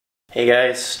Hey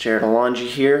guys, Jarrod Alonge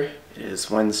here. It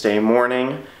is Wednesday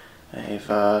morning. I've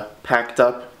packed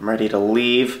up. I'm ready to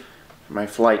leave for my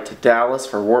flight to Dallas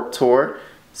for Warped Tour.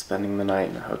 Spending the night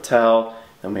in a hotel.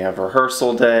 Then we have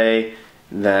rehearsal day.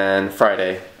 Then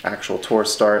Friday, actual tour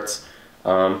starts.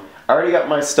 I already got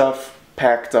my stuff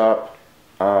packed up.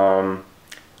 I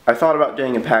thought about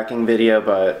doing a packing video,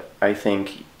 but I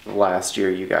think last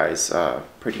year you guys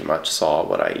pretty much saw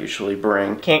what I usually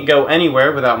bring. Can't go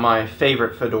anywhere without my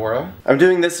favorite fedora. I'm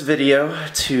doing this video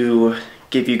to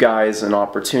give you guys an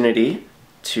opportunity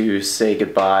to say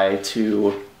goodbye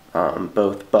to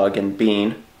both Bug and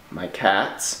Bean, my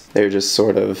cats. They're just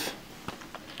sort of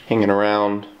hanging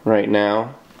around right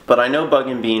now. But I know Bug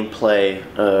and Bean play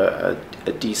a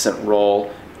decent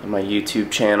role on my YouTube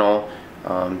channel.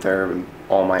 They're in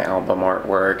all my album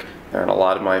artwork. They're in a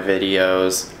lot of my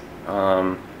videos.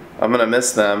 I'm gonna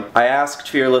miss them. I asked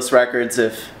Fearless Records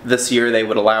if this year they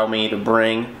would allow me to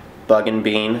bring Bug and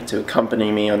Bean to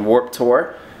accompany me on Warped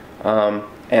Tour.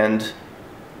 And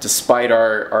despite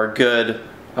our good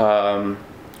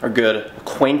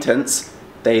acquaintance,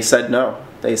 they said no.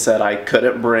 They said I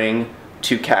couldn't bring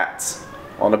two cats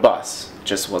on a bus. It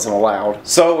just wasn't allowed.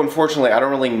 So unfortunately, I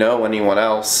don't really know anyone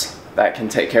else that can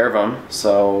take care of them.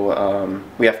 So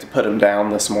we have to put them down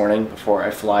this morning before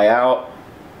I fly out.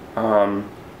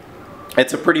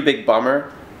 It's a pretty big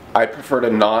bummer. I prefer to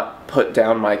not put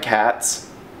down my cats,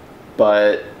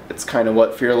 but it's kind of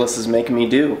what Fearless is making me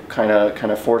do. Kind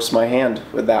of force my hand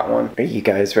with that one. Are you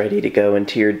guys ready to go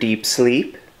into your deep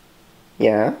sleep?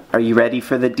 Yeah? Are you ready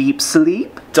for the deep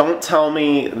sleep? Don't tell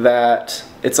me that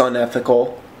it's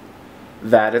unethical,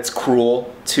 that it's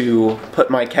cruel to put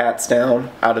my cats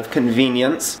down out of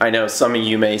convenience. I know some of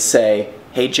you may say,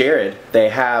 hey Jarrod, they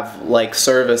have like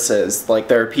services, like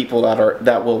there are people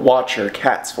that will watch your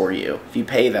cats for you if you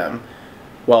pay them.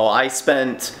 Well, I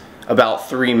spent about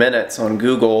 3 minutes on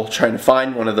Google trying to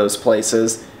find one of those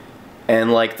places,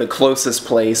 and like the closest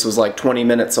place was like 20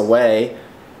 minutes away,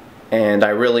 and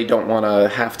I really don't want to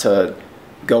have to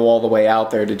go all the way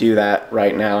out there to do that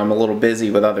right now. I'm a little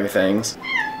busy with other things.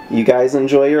 You guys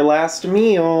enjoy your last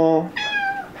meal.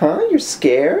 Huh? You're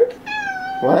scared?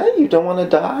 What? You don't want to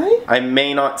die? I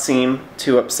may not seem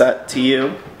too upset to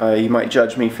you. You might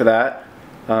judge me for that.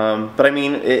 But I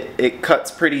mean, it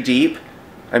cuts pretty deep.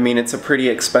 I mean, it's a pretty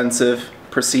expensive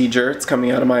procedure. It's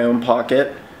coming out of my own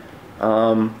pocket.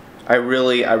 I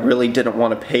really didn't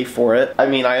want to pay for it. I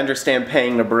mean, I understand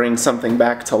paying to bring something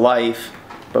back to life,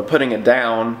 but putting it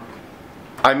down,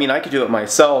 I mean, I could do it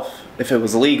myself if it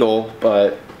was legal,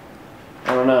 but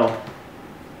I don't know.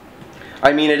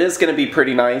 I mean, it is going to be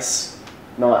pretty nice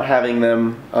not having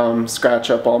them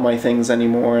scratch up all my things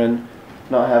anymore and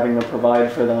not having to provide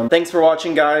for them. Thanks for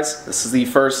watching, guys. This is the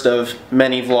first of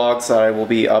many vlogs that I will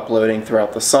be uploading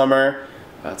throughout the summer.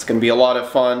 It's going to be a lot of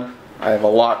fun. I have a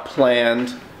lot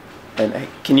planned. And hey,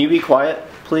 can you be quiet,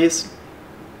 please?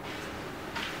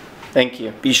 Thank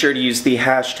you. Be sure to use the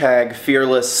hashtag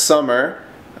FearlessSummer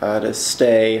to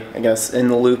stay, I guess, in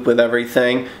the loop with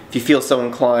everything. If you feel so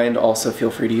inclined, also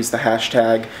feel free to use the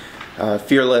hashtag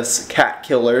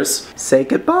FearlessCatKillers. Say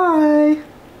goodbye!